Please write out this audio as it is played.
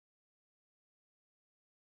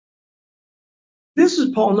This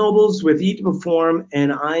is Paul Nobles with Eat to Perform,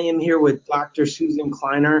 and I am here with Dr. Susan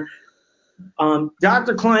Kleiner.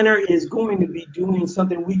 Dr. Kleiner is going to be doing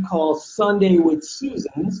something we call Sunday with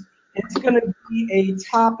Susans. It's going to be a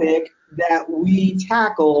topic that we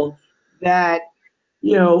tackle that,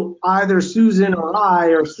 either Susan or I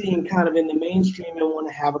are seeing kind of in the mainstream and want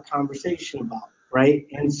to have a conversation about, right?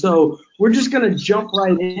 And so we're just going to jump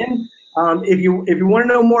right in. If you want to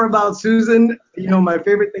know more about Susan, my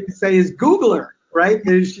favorite thing to say is Google her, right?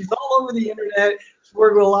 She's all over the internet. She's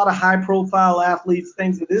worked with a lot of high-profile athletes,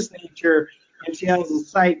 things of this nature, and she has a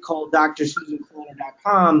site called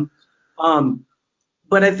drsusankleiner.com.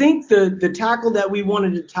 But I think the tackle that we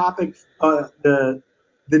wanted to topic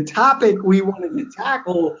the topic we wanted to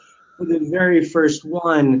tackle for the very first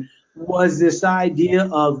one was this idea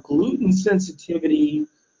of gluten sensitivity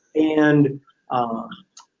and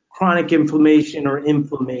chronic inflammation or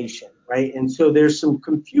inflammation, right? And so there's some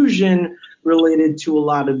confusion related to a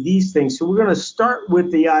lot of these things. So we're going to start with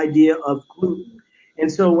the idea of gluten. And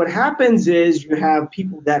so what happens is you have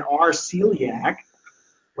people that are celiac,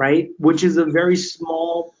 right, which is a very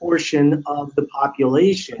small portion of the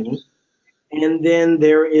population. And then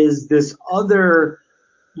there is this other,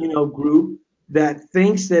 group that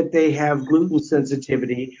thinks that they have gluten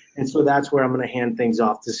sensitivity. And so that's where I'm going to hand things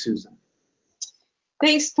off to Susan.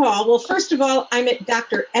 Thanks, Paul. Well, first of all, I'm at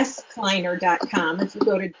drsKleiner.com. If you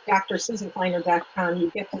go to drsusankleiner.com, you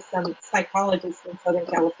get to some psychologist in Southern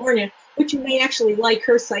California, which you may actually like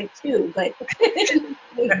her site too. But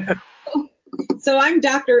so I'm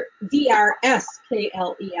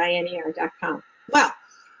DrSKleiner.com. Well,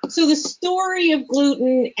 so the story of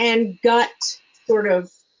gluten and gut sort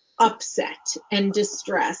of upset and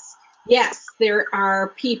distress. Yes, there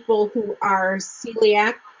are people who are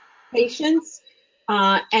celiac patients,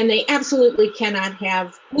 and they absolutely cannot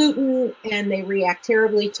have gluten, and they react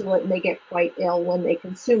terribly to it, and they get quite ill when they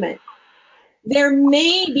consume it. There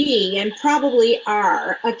may be, and probably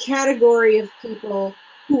are, a category of people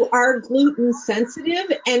who are gluten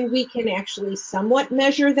sensitive, and we can actually somewhat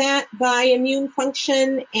measure that by immune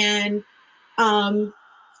function, and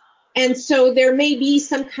so there may be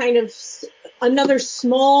some kind of another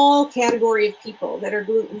small category of people that are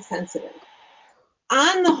gluten sensitive.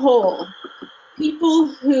 On the whole, people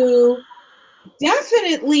who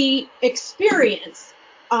definitely experience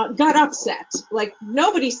gut upset, like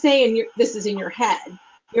nobody's saying this is in your head,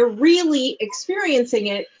 you're really experiencing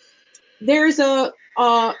it. There's a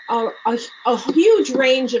huge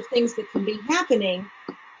range of things that can be happening,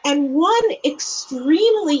 and one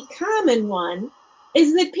extremely common one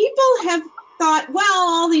is that people have thought, well,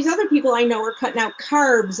 all these other people I know are cutting out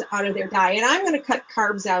carbs out of their diet, I'm going to cut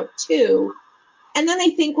carbs out too. And then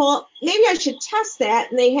they think, well, maybe I should test that.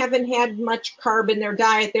 And they haven't had much carb in their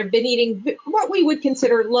diet. They've been eating what we would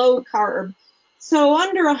consider low carb. So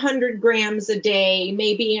under 100 grams a day,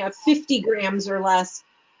 maybe 50 grams or less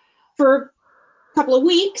for a couple of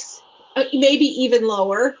weeks, maybe even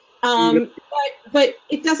lower. But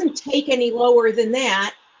it doesn't take any lower than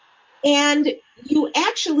that. And you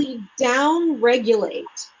actually down-regulate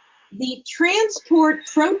the transport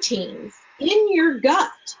proteins in your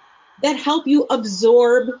gut that help you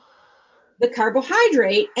absorb the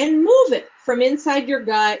carbohydrate and move it from inside your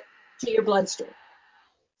gut to your bloodstream.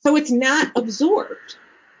 So it's not absorbed.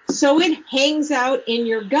 So it hangs out in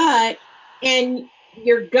your gut, and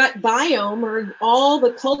your gut biome, or all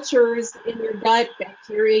the cultures in your gut,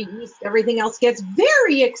 bacteria, yeast, everything else, gets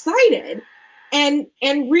very excited and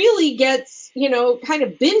really gets, kind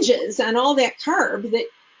of binges on all that carb that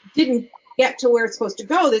didn't get to where it's supposed to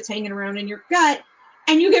go, that's hanging around in your gut.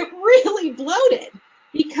 And you get really bloated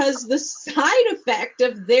because the side effect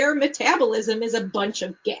of their metabolism is a bunch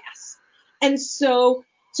of gas. And so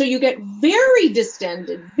you get very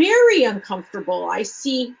distended, very uncomfortable. I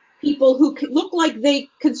see people who look like they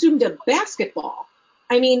consumed a basketball.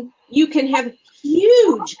 I mean, you can have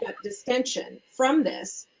huge gut distension from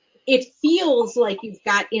this. It feels like you've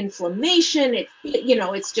got inflammation.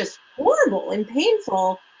 It's just horrible and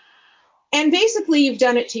painful. And basically, you've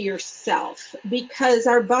done it to yourself, because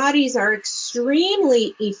our bodies are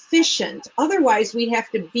extremely efficient. Otherwise, we'd have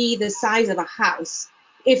to be the size of a house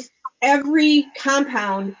if every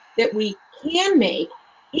compound that we can make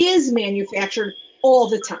is manufactured all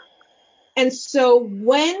the time. And so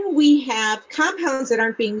when we have compounds that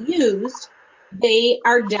aren't being used, they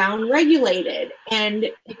are down-regulated, and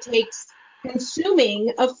it takes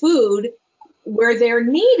consuming a food where they're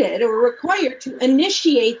needed or required to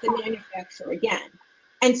initiate the manufacture again.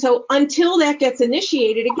 And so until that gets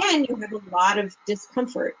initiated again, you have a lot of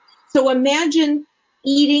discomfort. So imagine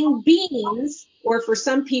eating beans, or for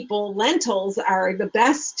some people, lentils are the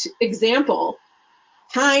best example.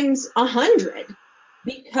 times 100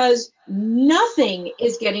 because nothing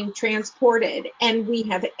is getting transported. And we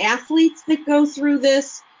have athletes that go through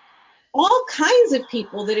this, all kinds of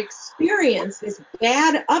people that experience this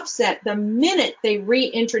bad upset the minute they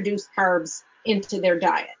reintroduce carbs into their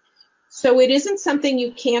diet. So it isn't something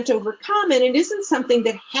you can't overcome, and it isn't something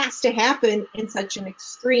that has to happen in such an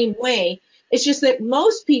extreme way. It's just that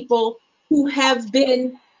most people who have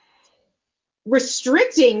been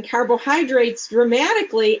restricting carbohydrates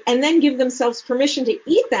dramatically and then give themselves permission to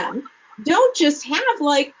eat them don't just have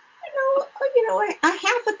like a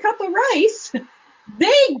half a cup of rice.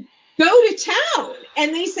 They go to town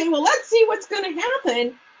and they say, well, let's see what's going to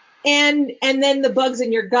happen, and then the bugs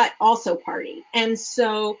in your gut also party. And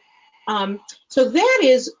so that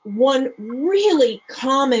is one really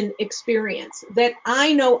common experience that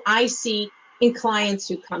I know I see in clients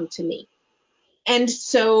who come to me. And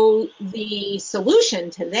so the solution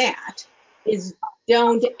to that is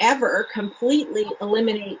don't ever completely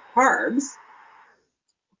eliminate carbs.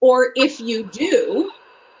 Or if you do,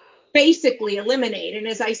 basically eliminate. And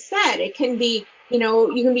as I said, it can be, you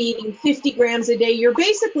can be eating 50 grams a day. You're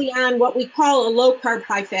basically on what we call a low carb,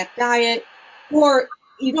 high fat diet, or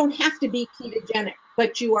you don't have to be ketogenic,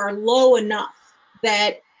 but you are low enough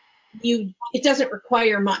that it doesn't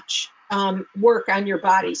require much work on your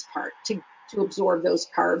body's part to absorb those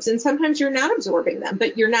carbs. And sometimes you're not absorbing them,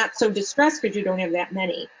 but you're not so distressed because you don't have that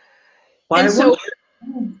many. Well,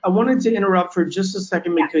 I wanted to interrupt for just a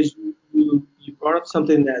second because you brought up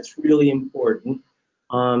something that's really important.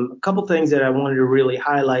 A couple things that I wanted to really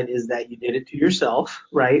highlight is that you did it to yourself,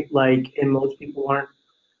 right? And most people aren't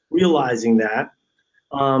realizing that.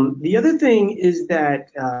 The other thing is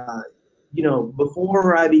that,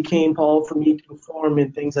 before I became Paul from Eat to Perform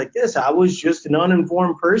and things like this, I was just an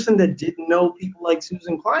uninformed person that didn't know people like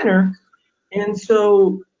Susan Kleiner. And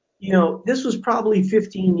so, this was probably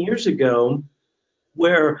 15 years ago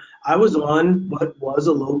where I was on what was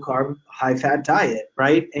a low carb, high fat diet,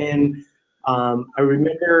 right? And I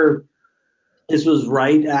remember this was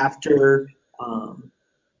right after,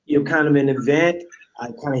 kind of an event. I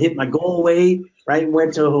kind of hit my goal weight, right?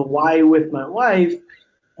 Went to Hawaii with my wife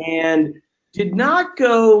and did not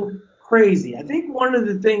go crazy. I think one of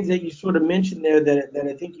the things that you sort of mentioned there that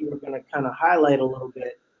I think you were going to kind of highlight a little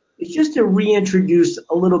bit is just to reintroduce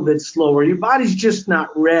a little bit slower. Your body's just not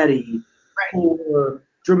ready for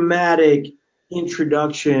dramatic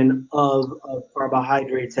introduction of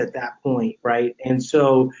carbohydrates at that point, right? And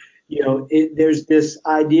so, there's this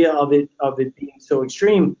idea of it being so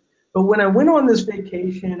extreme. But when I went on this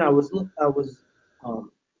vacation, I was low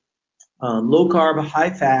carb, high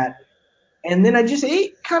fat, and then I just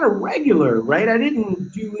ate kind of regular, right? I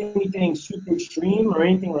didn't do anything super extreme or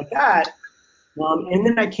anything like that. And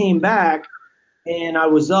then I came back and I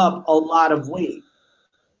was up a lot of weight.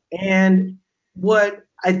 And what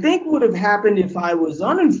I think would have happened if I was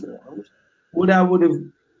uninformed, what I would have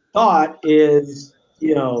thought is,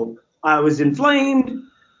 I was inflamed.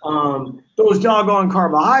 Those doggone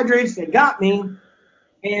carbohydrates, they got me.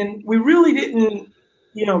 And we really didn't,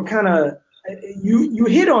 kind of, you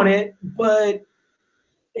hit on it, but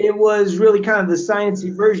it was really kind of the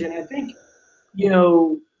sciencey version. I think,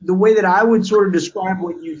 the way that I would sort of describe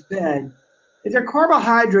what you said is that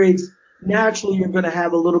carbohydrates naturally are going to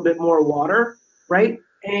have a little bit more water, right?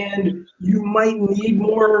 And you might need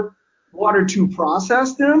more water to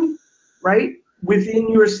process them, right, within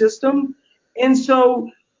your system. And so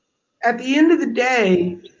at the end of the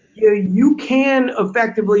day, you can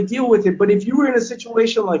effectively deal with it. But if you were in a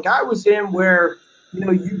situation like I was in where,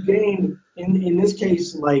 you gained, in this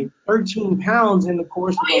case, like 13 pounds in the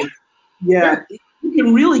course of you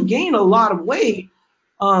can really gain a lot of weight.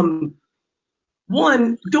 One,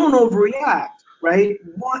 don't overreact, right?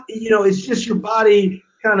 It's just your body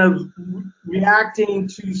kind of reacting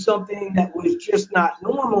to something that was just not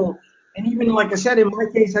normal. And even like I said, in my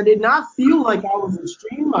case, I did not feel like I was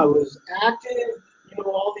extreme. I was active,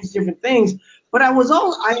 all these different things. But I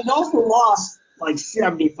had also lost like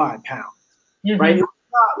 75 pounds, right? It was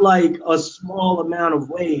not like a small amount of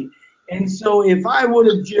weight. And so if I would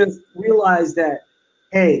have just realized that,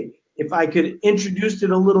 hey, if I could introduce it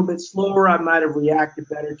a little bit slower, I might have reacted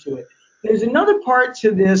better to it. There's another part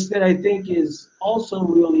to this that I think is also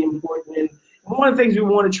really important. And one of the things we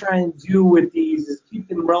want to try and do with these is keep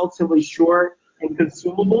them relatively short and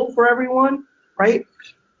consumable for everyone, right?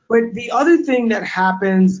 But the other thing that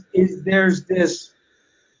happens is there's this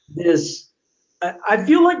I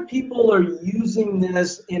feel like people are using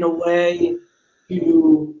this in a way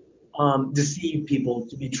to deceive people,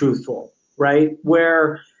 to be truthful, right?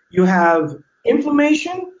 Where you have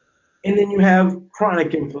inflammation and then you have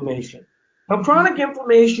chronic inflammation. Now, chronic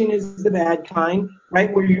inflammation is the bad kind,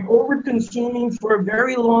 right? Where you're over consuming for a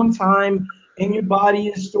very long time and your body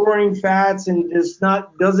is storing fats and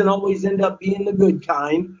doesn't always end up being the good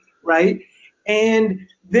kind, right? And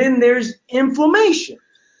then there's inflammation,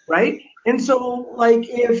 right? And so, like,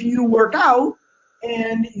 if you work out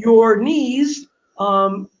and your knees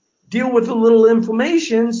deal with a little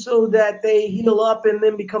inflammation so that they heal up and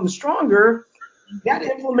then become stronger, that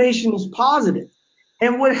inflammation is positive.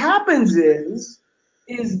 And what happens is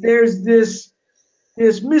there's this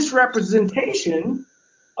misrepresentation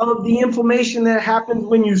of the inflammation that happens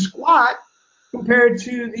when you squat compared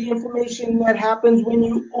to the inflammation that happens when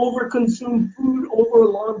you overconsume food over a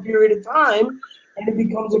long period of time, and it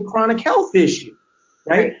becomes a chronic health issue,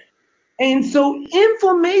 right? And so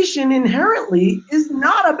inflammation inherently is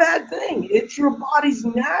not a bad thing. It's your body's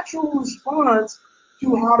natural response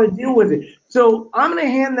to how to deal with it. So I'm going to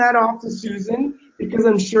hand that off to Susan because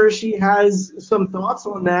I'm sure she has some thoughts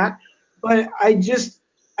on that. But I just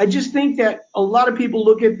think that a lot of people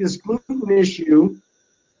look at this gluten issue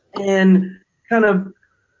and kind of,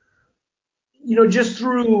 just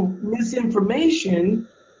through misinformation,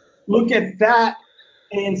 look at that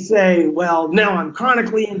and say, well, now I'm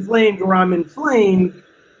chronically inflamed or I'm inflamed.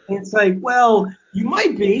 And it's like, well, you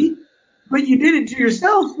might be, but you did it to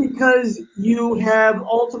yourself because you have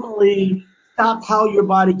ultimately stopped how your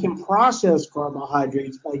body can process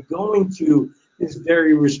carbohydrates by going to this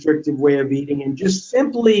very restrictive way of eating and just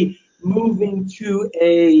simply moving to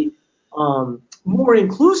a more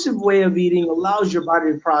inclusive way of eating allows your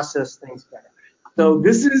body to process things better. So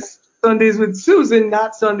this is Sundays with Susan,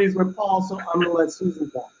 not Sundays with Paul, so I'm going to let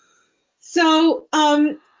Susan talk. So,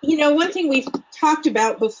 one thing we've talked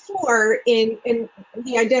about before in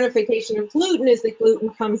the identification of gluten is that gluten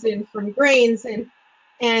comes in from grains, and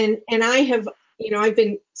I have, I've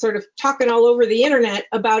been sort of talking all over the internet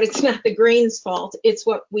about it's not the grains' fault, it's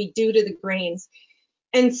what we do to the grains.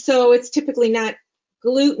 And so it's typically not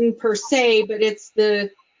gluten per se, but it's the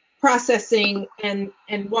processing and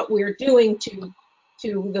what we're doing to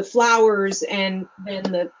the flours and then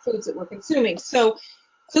the foods that we're consuming. So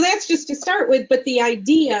that's just to start with, but the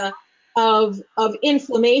idea of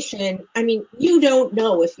inflammation, I mean, you don't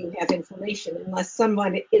know if you have inflammation unless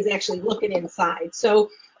someone is actually looking inside. So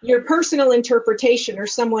your personal interpretation or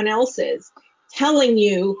someone else's telling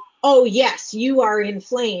you, oh yes, you are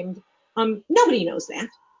inflamed, nobody knows that.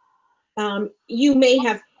 You may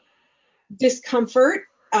have discomfort.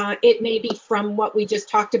 It may be from what we just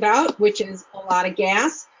talked about, which is a lot of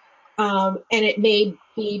gas. And it may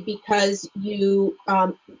be because you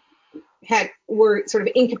were sort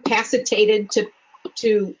of incapacitated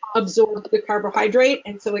to absorb the carbohydrate,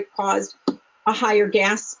 and so it caused a higher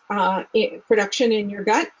gas production in your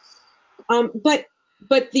gut. But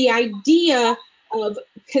the idea of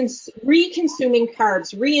reconsuming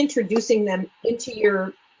carbs, reintroducing them into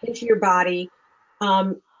your body,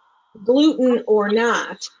 gluten or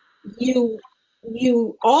not,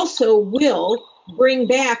 you also will bring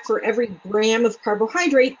back, for every gram of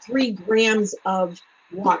carbohydrate, 3 grams of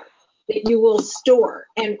water that you will store.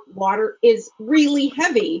 And water is really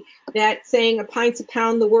heavy. That saying, a pint's a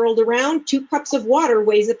pound the world around, 2 cups of water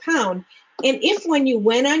weighs a pound. And if when you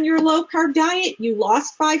went on your low carb diet, you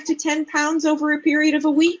lost 5 to 10 pounds over a period of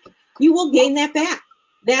a week, you will gain that back.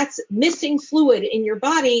 That's missing fluid in your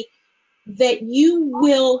body that you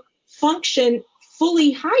will function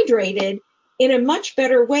fully hydrated in a much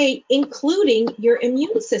better way, including your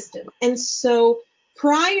immune system. And so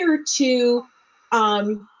prior to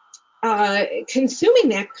consuming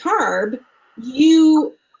that carb,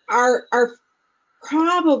 you are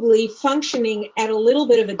probably functioning at a little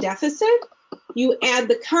bit of a deficit. You add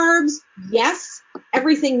the carbs, yes,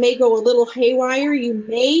 everything may go a little haywire. You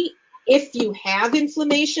may, if you have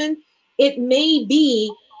inflammation, it may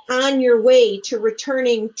be on your way to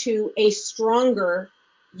returning to a stronger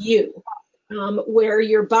you, where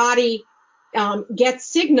your body gets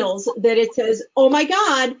signals that it says, oh my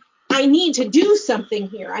God, I need to do something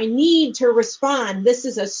here. I need to respond. This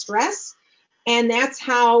is a stress. And that's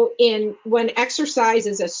how when exercise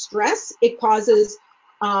is a stress, it causes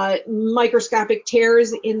microscopic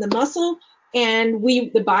tears in the muscle, and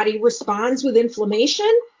the body responds with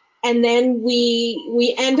inflammation, and then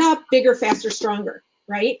we end up bigger, faster, stronger,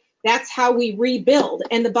 right? That's how we rebuild.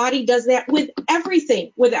 And the body does that with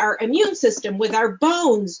everything, with our immune system, with our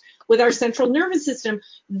bones, with our central nervous system.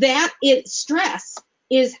 Stress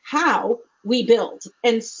is how we build,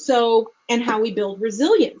 and how we build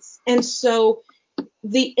resilience. And so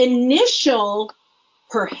the initial,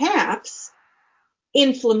 perhaps,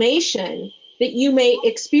 inflammation that you may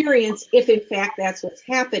experience, if in fact that's what's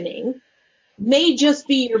happening, may just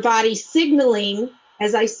be your body signaling,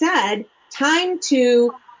 as I said, time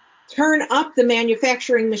to turn up the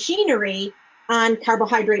manufacturing machinery on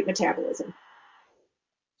carbohydrate metabolism.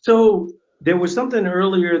 So there was something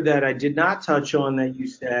earlier that I did not touch on that you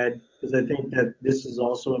said, because I think that this is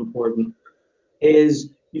also important,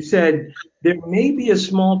 is you said there may be a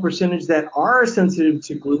small percentage that are sensitive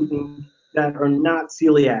to gluten that are not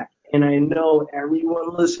celiac. And I know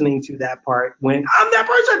everyone listening to that part went, I'm that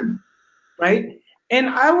person, right? And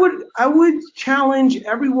I would challenge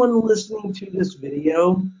everyone listening to this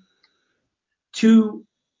video to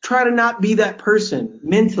try to not be that person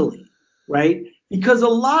mentally, right? Because a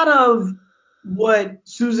lot of what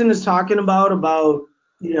Susan is talking about,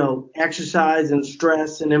 exercise and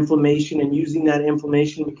stress and inflammation and using that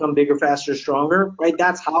inflammation to become bigger, faster, stronger, right?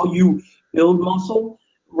 That's how you build muscle,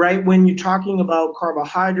 right? When you're talking about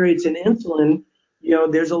carbohydrates and insulin,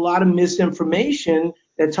 there's a lot of misinformation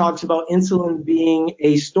that talks about insulin being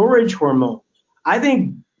a storage hormone. I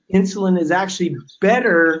think insulin is actually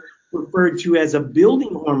better referred to as a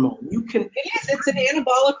building hormone. It is. It's an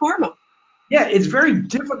anabolic hormone. Yeah, it's very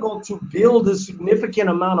difficult to build a significant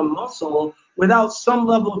amount of muscle without some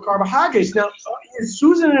level of carbohydrates. Now,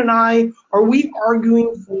 Susan and I, are we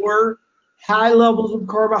arguing for high levels of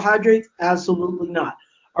carbohydrates? Absolutely not.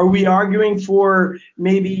 Are we arguing for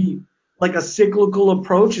maybe like a cyclical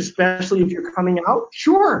approach, especially if you're coming out?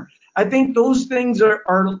 Sure. I think those things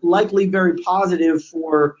are likely very positive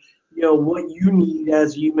for what you need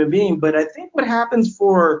as a human being. But I think what happens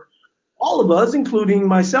for all of us, including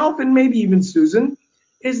myself and maybe even Susan,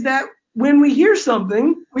 is that when we hear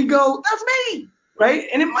something, we go, that's me, right?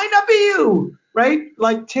 And it might not be you, right?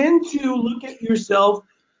 Like tend to look at yourself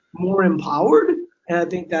more empowered. And I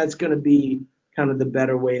think that's going to be kind of the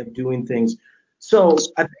better way of doing things. So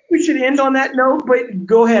I think we should end on that note, but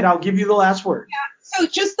go ahead. I'll give you the last word. Yeah, so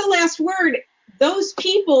just the last word. Those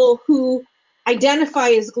people who identify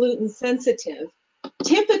as gluten sensitive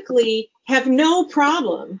typically have no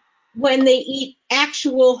problem when they eat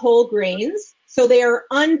actual whole grains, so they are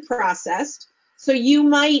unprocessed. So you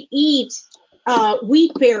might eat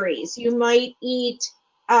wheat berries, you might eat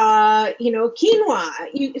quinoa.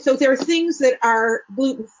 So there are things that are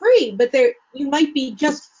gluten free, but you might be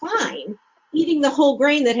just fine eating the whole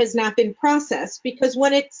grain that has not been processed, because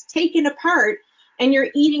when it's taken apart and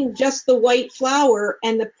you're eating just the white flour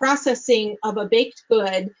and the processing of a baked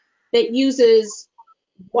good that uses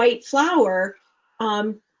white flour,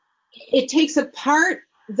 it takes apart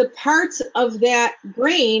the parts of that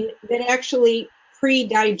grain that actually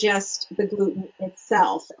pre-digest the gluten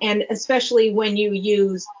itself. And especially when you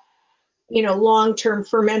use, long-term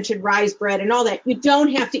fermented rye bread and all that, you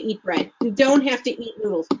don't have to eat bread. You don't have to eat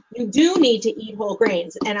noodles. You do need to eat whole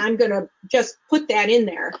grains. And I'm going to just put that in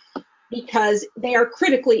there because they are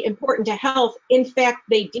critically important to health. In fact,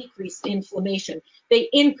 they decrease inflammation. They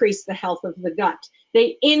increase the health of the gut.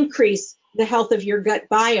 They increase the health of your gut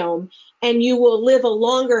biome, and you will live a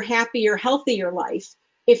longer, happier, healthier life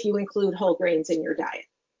if you include whole grains in your diet.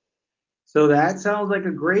 So that sounds like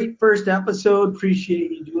a great first episode.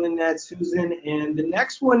 Appreciate you doing that, Susan. And the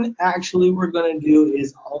next one, actually, we're going to do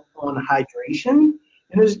is on hydration.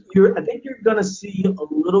 And I think you're going to see a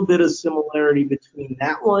little bit of similarity between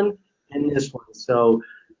that one and this one. So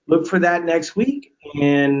look for that next week,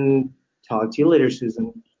 and talk to you later,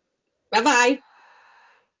 Susan. Bye-bye.